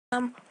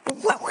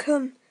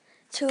Welcome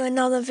to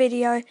another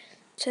video.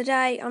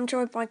 Today I'm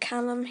joined by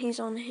Callum.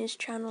 He's on his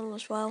channel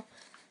as well.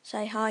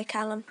 Say hi,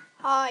 Callum.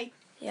 Hi.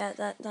 Yeah,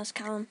 that's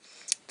Callum.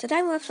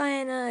 Today we're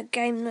playing a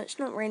game that's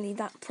not really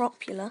that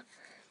popular,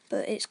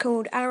 but it's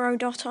called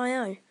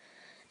Arrow.io.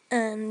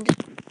 And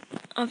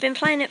I've been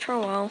playing it for a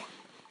while,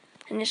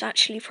 and it's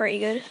actually pretty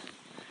good.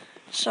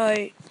 So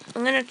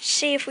I'm going to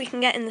see if we can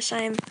get in the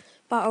same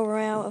battle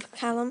royale of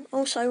Callum.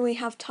 Also, we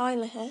have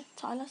Tyler here.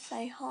 Tyler,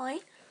 say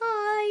hi.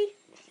 Hi.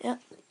 Yeah.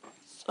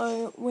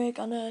 So we're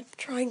gonna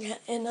try and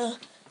get in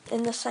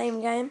the same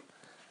game,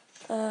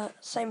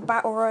 same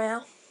battle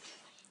royale.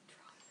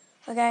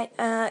 Okay,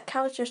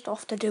 Cal's just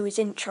off to do his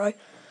intro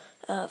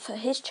for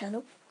his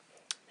channel.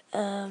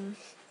 I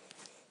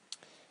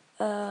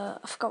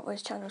forgot what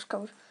his channel's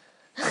called.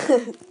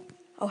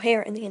 I'll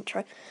hear it in the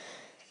intro.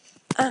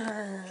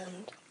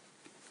 And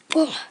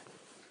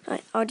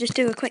right, I'll just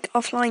do a quick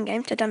offline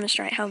game to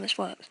demonstrate how this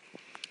works.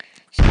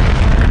 So you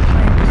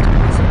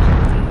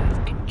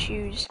can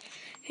choose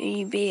who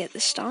you be at the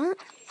start.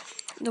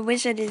 The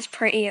wizard is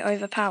pretty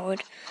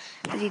overpowered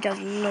because he does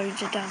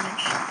loads of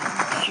damage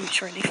and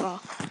shoots really far.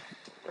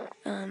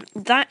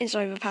 That is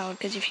overpowered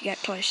because if you get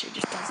close it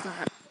just does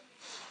that.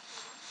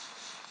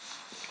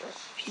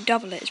 If you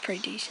double it, it's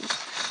pretty decent.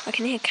 I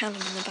can hear Callum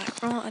in the back.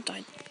 Oh, I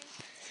died.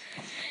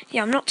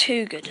 Yeah, I'm not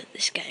too good at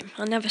this game.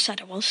 I never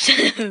said I was.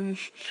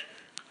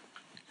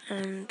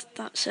 And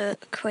that's a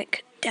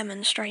quick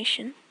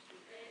demonstration.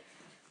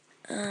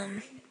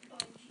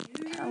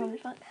 Callum's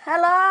back.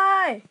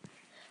 Hello!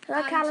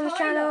 Hello, Callum's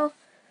channel.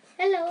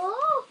 Hello.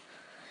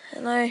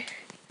 Hello.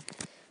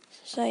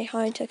 Say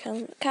hi to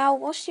Cal. Cal,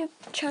 what's your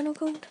channel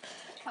called?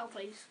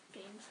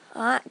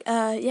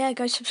 CalPlayzGamez. Yeah,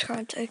 go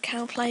subscribe to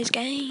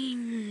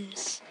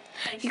CalPlayzGamez.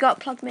 You got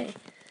to plug me.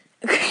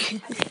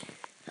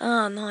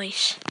 Oh,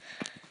 nice.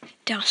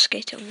 Das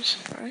Skittles,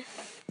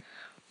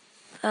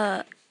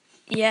 right?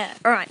 Yeah,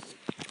 alright.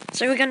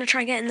 So we're going to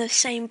try getting the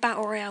same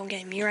Battle Royale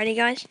game. You ready,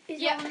 guys?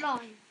 Is it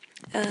online?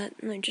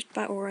 No, just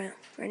Battle Royale.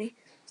 Ready?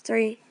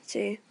 3,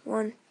 2,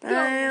 1,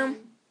 bam!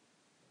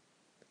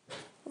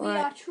 We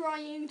are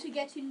trying to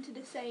get into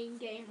the same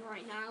game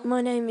right now.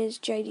 My name is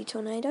JD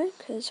Tornado,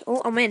 because...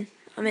 Oh, I'm in.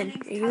 Are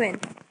you in?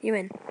 You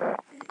in? Has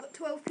it got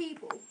 12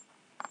 people?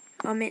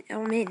 I'm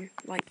in.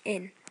 Like,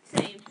 in.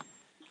 Same.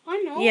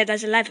 I'm not. Yeah,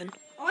 there's 11.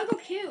 I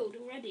got killed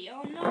already.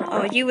 Oh, no.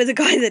 Oh, you were the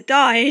guy that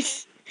died.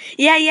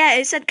 Yeah,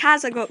 it said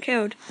Kaz got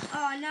killed.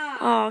 Oh, no.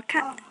 Oh,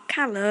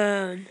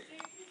 Callum.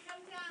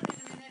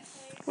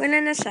 Win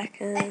in a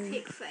second.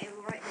 Epic fail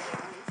right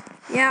there,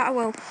 guys. Yeah, I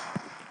will.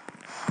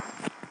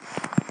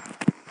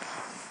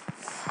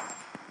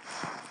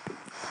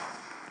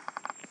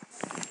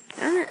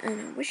 And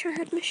I wish I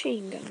had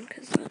machine gun,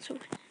 because that's all.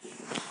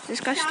 This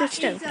guy stood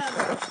still.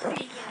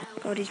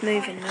 God, he's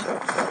moving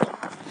now.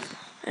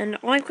 And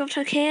I've got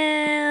a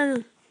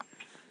kill.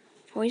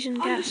 Poison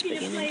gas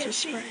beginning to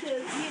spread.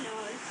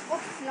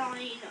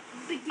 Offline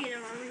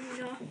beginner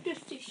arena,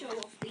 just to show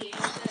off the game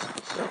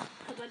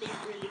because I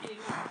didn't really do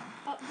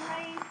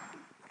upgrade.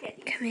 Get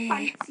these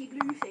fancy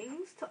blue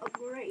things to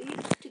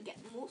upgrade to get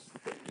more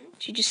things.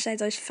 Did you just say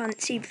those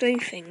fancy blue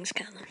things,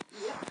 Callum?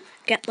 Yep.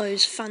 Get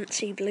those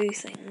fancy blue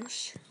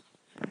things.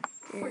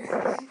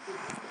 Yeah.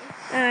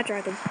 Ah,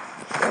 dragon.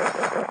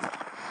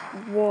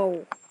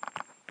 Whoa.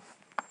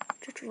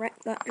 Just wreck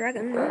that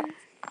dragon, man.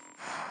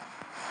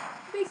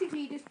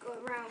 Basically, just go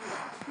around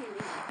killing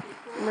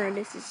people. Bro,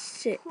 this is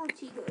sick.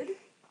 Pretty good.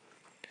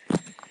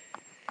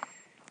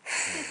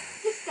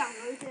 Just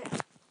download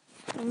it.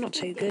 I'm not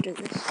too good at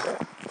this.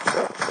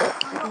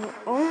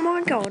 Oh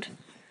my god.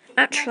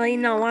 Actually,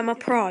 no, I'm a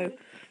pro.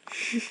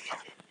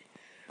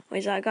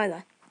 Where's that guy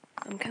there?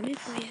 I'm coming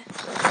for you.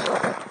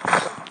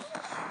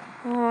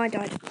 Oh, I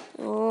died.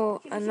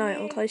 Oh, I know,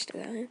 I'm close to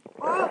going.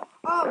 Oh,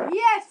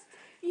 yes!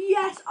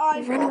 Yes,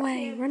 I Run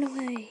away,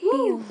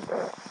 heal.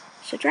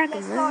 It's a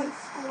dragon, man.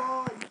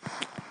 Squad.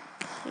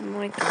 Oh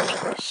my god,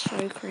 that's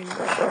so cringe.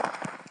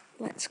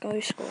 Let's go,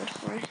 squad,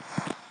 right?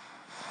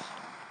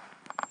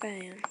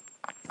 Bam.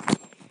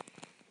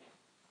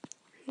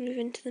 Move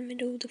into the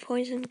middle, the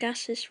poison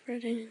gas is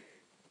spreading.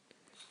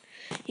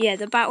 Yeah,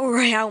 the Battle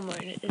Royale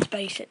mode is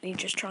basically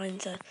just trying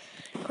to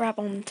grab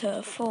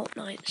onto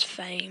Fortnite's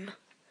fame.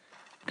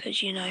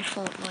 Because, you know,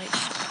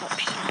 Fortnite's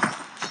popular.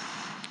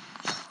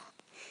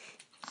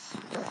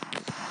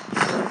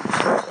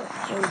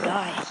 You'll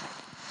die.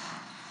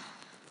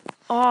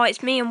 Oh,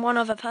 it's me and one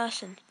other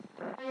person.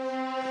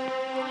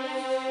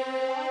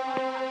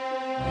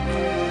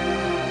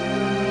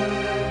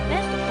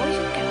 There's the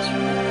poison gas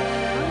from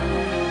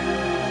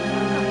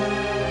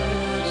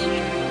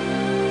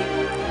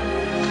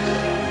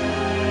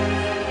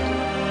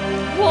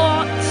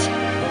What?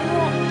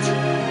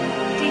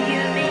 Do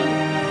you mean?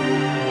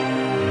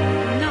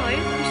 No,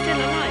 I'm still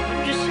alive.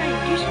 I'm just saying,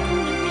 you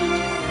spawned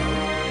immediately.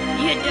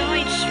 You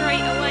died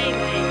straight away,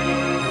 mate.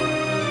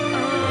 Oh,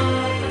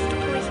 that's the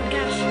poison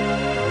gas. I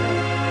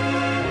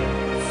am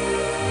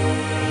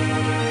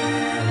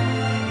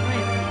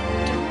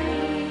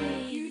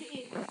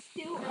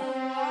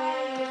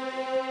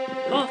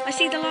dying. Oh, I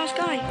see the last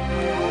guy.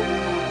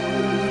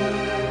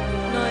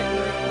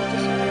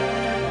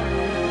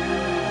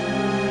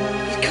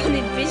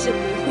 invisible.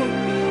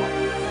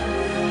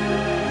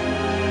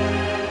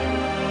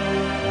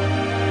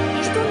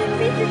 He's not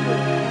invisible.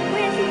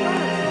 Where's he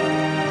gone?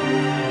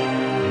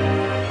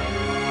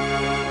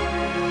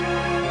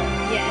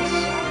 Yes.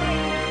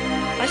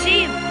 I see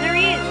him. There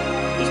he is.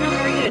 He's not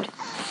very good.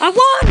 I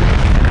won!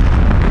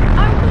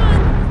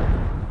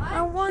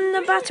 I won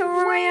the Battle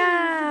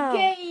Royale!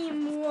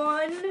 Game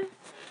 1.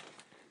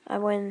 I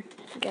win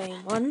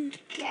game 1.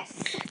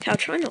 Yes. Cal,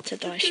 try not to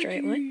die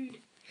straight away.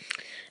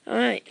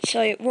 Alright,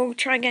 so we'll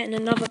try getting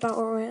another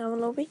Battle Royale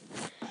lobby.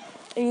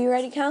 Are you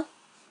ready, Cal?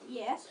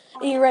 Yes.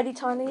 Are you ready,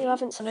 Tyler? You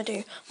haven't going to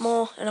do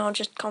more, and I'll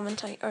just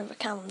commentate over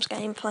Callum's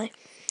gameplay.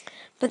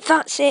 But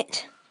that's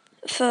it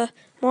for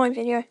my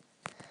video,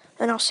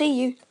 and I'll see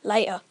you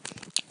later.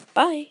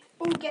 Bye.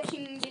 All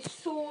getting this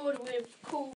sword with cool